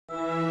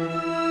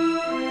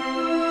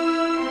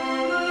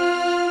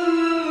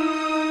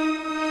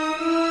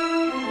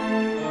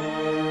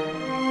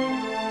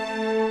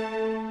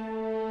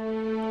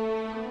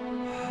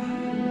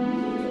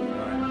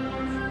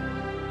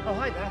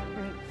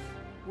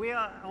We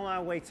are on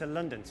our way to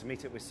London to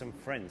meet up with some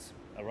friends.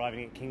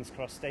 Arriving at King's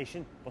Cross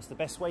Station. What's the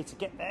best way to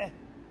get there?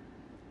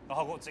 The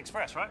Hogwarts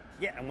Express, right?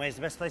 Yeah, and where's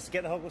the best place to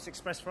get the Hogwarts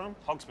Express from?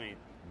 Hogsmeade.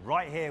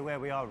 Right here where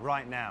we are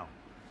right now.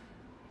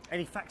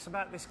 Any facts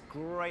about this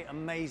great,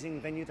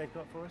 amazing venue they've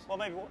got for us? Well,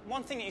 maybe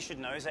one thing that you should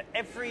know is that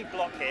every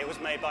block here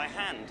was made by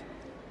hand,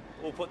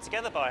 all put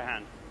together by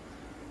hand.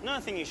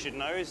 Another thing you should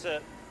know is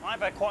that I've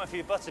had quite a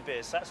few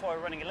butterbeers, so that's why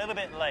we're running a little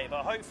bit late,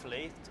 but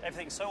hopefully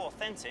everything's so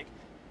authentic,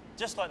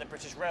 just like the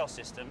British rail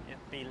system,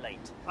 it'll be late.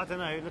 I don't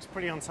know, it looks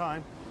pretty on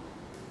time.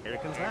 Here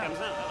it comes now. Here it comes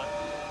now, hello.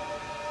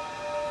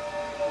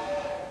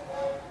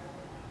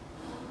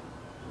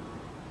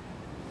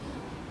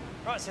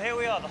 Right, so here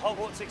we are, the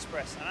Hogwarts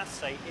Express, and I have to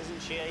say,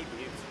 isn't she a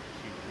beaut?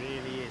 She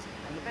really is.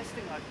 And the best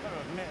thing I've got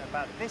to admit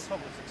about this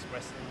Hogwarts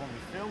Express, the one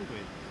we filmed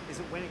with, is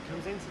that when it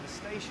comes into the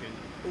station,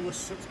 all the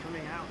soot's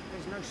coming out.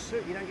 There's no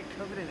soot, you don't get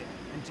covered in it.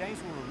 And James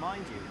will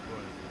remind you, or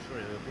I'm sure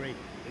he'll agree,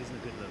 it isn't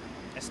a good look.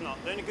 It's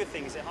not. The only good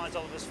thing is it hides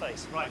Oliver's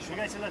face. Right, should we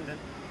go to London?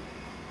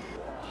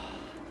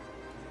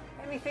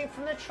 Anything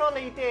from the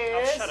trolley,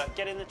 dears? Oh, shut up.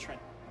 Get in the train.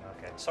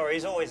 Okay. Sorry,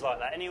 he's always like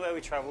that. Anywhere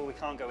we travel, we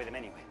can't go with him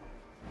anyway.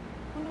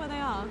 I wonder where they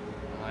are.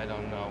 I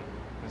don't know.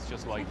 It's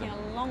just like Taking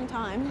them. a long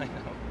time. I know.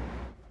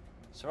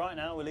 So right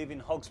now, we're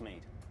leaving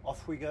Hogsmeade.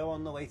 Off we go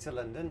on the way to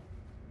London.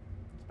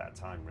 It's about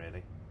time,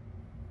 really.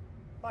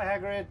 Bye,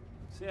 Hagrid.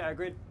 See you,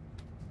 Hagrid.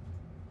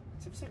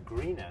 It's a bit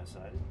green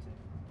outside, isn't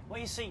it?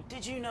 Well, you see,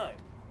 did you know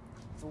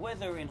the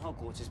weather in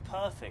Hogwarts is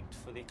perfect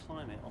for the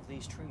climate of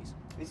these trees?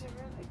 Is it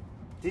really?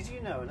 Did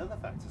you know another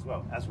fact as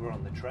well? As we're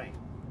on the train,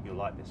 you'll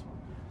like this one.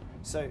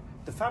 So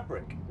the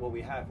fabric, what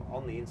we have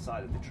on the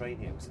inside of the train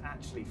here, was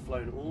actually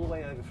flown all the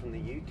way over from the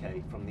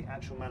UK, from the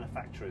actual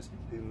manufacturers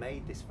who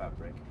made this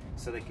fabric,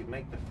 so they could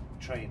make the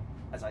train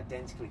as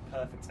identically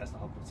perfect as the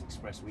Hogwarts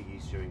Express we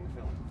used during the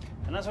film.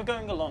 And as we're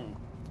going along,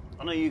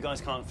 I know you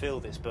guys can't feel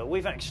this, but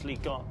we've actually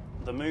got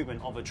the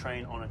movement of a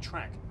train on a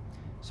track.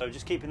 So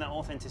just keeping that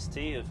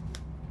authenticity of,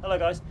 hello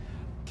guys,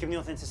 keeping the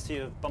authenticity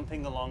of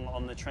bumping along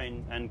on the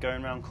train and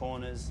going around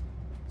corners.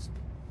 It's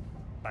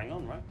bang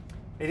on, right?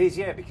 It is,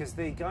 yeah, because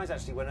the guys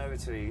actually went over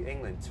to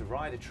England to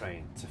ride a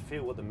train to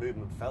feel what the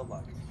movement felt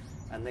like,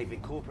 and they've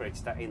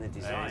incorporated that in the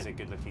design. He's a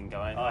good-looking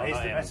guy. Oh, here's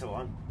the him. better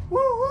one. Woo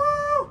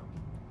woo!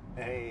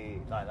 Hey,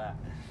 like that.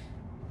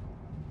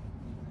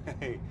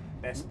 Hey,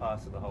 best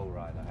part of the whole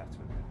ride, I have to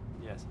admit.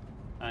 Yes.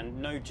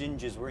 And no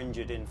gingers were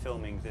injured in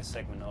filming this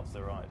segment of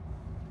the ride.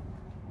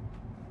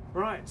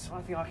 Right, so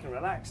I think I can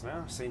relax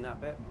now. I've seen that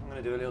bit. I'm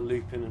going to do a little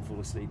loop in and fall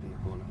asleep in the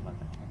corner like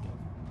that.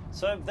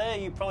 So there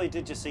you probably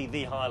did just see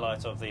the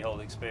highlight of the whole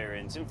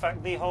experience. In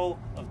fact, the whole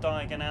of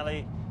Diagon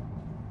Alley,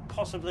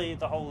 possibly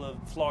the whole of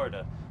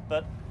Florida.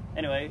 But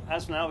anyway,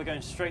 as for now, we're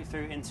going straight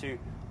through into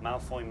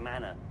Malfoy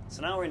Manor.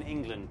 So now we're in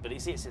England, but you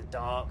see it's a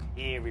dark,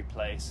 eerie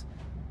place.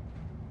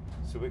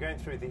 So we're going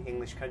through the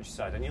English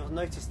countryside, and you'll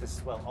notice this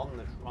as well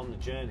on the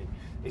journey,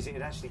 is it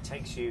actually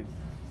takes you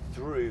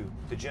through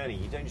the journey.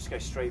 You don't just go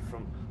straight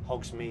from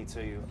Hogsmeade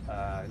to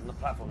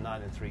platform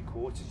 9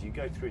 3/4. You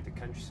go through the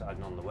countryside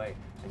and on the way,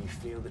 and you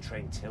feel the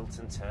train tilt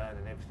and turn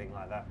and everything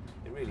like that.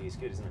 It really is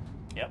good, isn't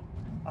it? Yep.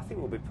 I think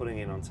we'll be pulling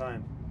in on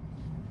time.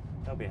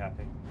 They'll be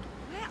happy.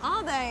 Where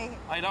are they?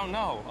 I don't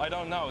know. I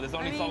don't know. There's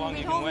only so long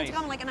you can we told them wait. to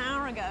come like an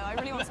hour ago. I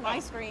really want some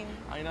ice cream.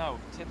 I know.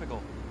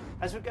 Typical.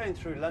 As we're going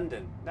through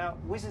London, now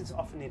wizards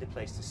often need a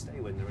place to stay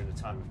when they're in a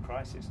time of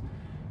crisis.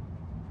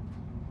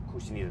 Of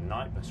course, you need a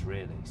night bus,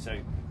 really. So,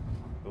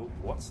 oh,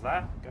 what's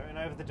that going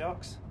over the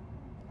docks?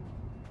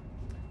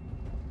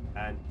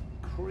 And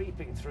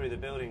creeping through the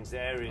buildings,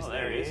 there he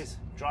is,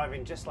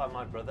 driving just like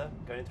my brother,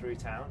 going through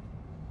town.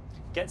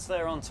 Gets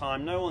there on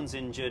time, no one's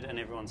injured, and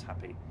everyone's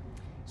happy.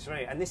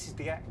 Sorry, and this is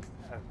the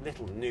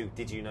little new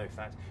did you know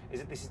fact, is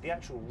that this is the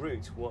actual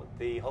route what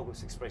the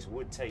Hogwarts Express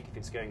would take if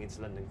it's going into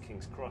London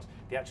King's Cross,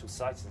 the actual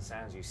sights and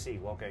sounds you see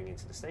while going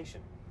into the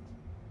station.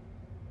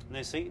 And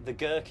you see the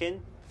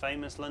Gherkin,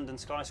 famous London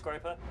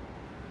skyscraper.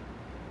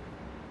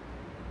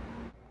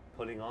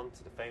 Pulling on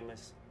to the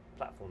famous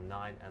platform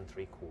 9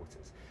 3/4.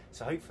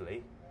 So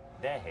hopefully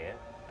they're here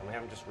and we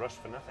haven't just rushed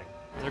for nothing.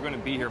 They're going to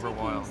be here for a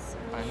while.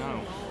 I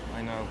know.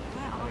 I know.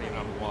 I don't even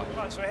know why.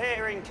 Right, so we're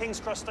here in King's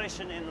Cross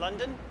Station in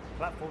London.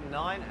 Platform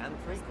 9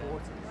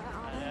 3/4.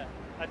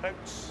 Hi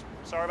folks,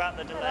 sorry about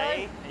the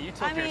delay. You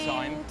took your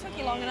time. Took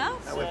you long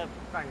enough. No, we're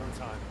bang on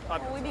time.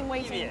 Well, we've been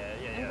waiting.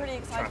 Yeah. I'm pretty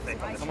excited for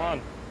some ice Come cream.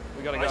 on.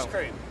 We got to go. Ice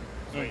cream.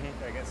 Sweet,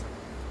 go get some.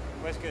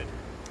 Where's good?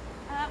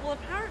 Well,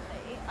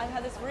 apparently, I've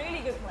had this really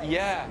good place.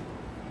 Yeah.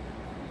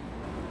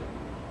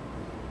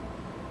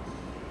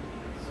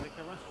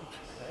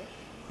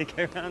 You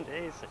go around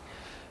here.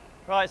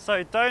 Right,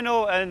 so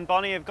Donal and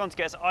Bonnie have gone to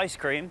get us ice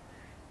cream,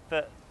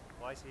 but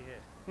Why is he here?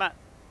 Matt,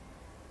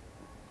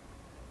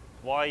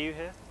 why are you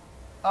here?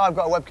 Oh, I've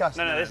got a webcast.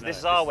 No, this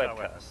is our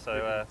webcast.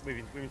 So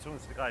we've been talking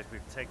to the guys.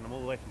 We've taken them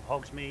all the way from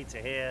Hogsmeade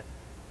to here,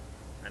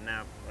 and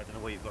now I don't know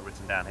what you've got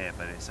written down here,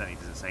 but it certainly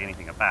doesn't say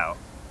anything about.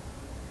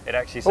 it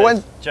actually But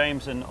says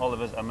James and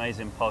Oliver's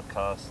amazing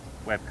podcast.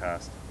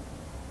 Webcast.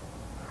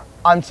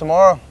 I'm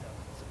tomorrow.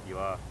 You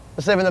are.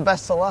 We're saving the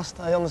best to last.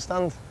 I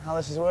understand how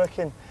this is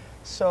working.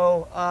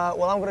 So,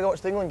 well, I'm going to go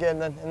watch the England game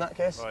then, in that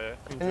case. Oh, yeah.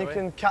 And you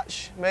can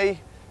catch me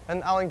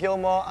and Alan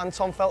Gilmore and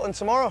Tom Felton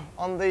tomorrow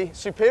on the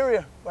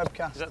Superior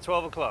webcast. Is that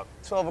 12 o'clock?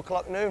 12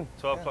 o'clock noon.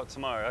 12 o'clock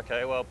tomorrow.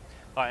 Okay, well,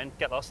 all right,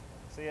 get lost.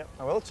 See ya.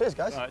 I will. Cheers,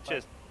 guys. All right,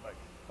 cheers.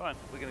 Fine.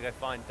 We're going to go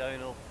find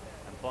Donal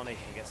and Bonnie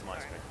and get some ice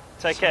cream.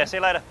 Take care. See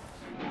you later.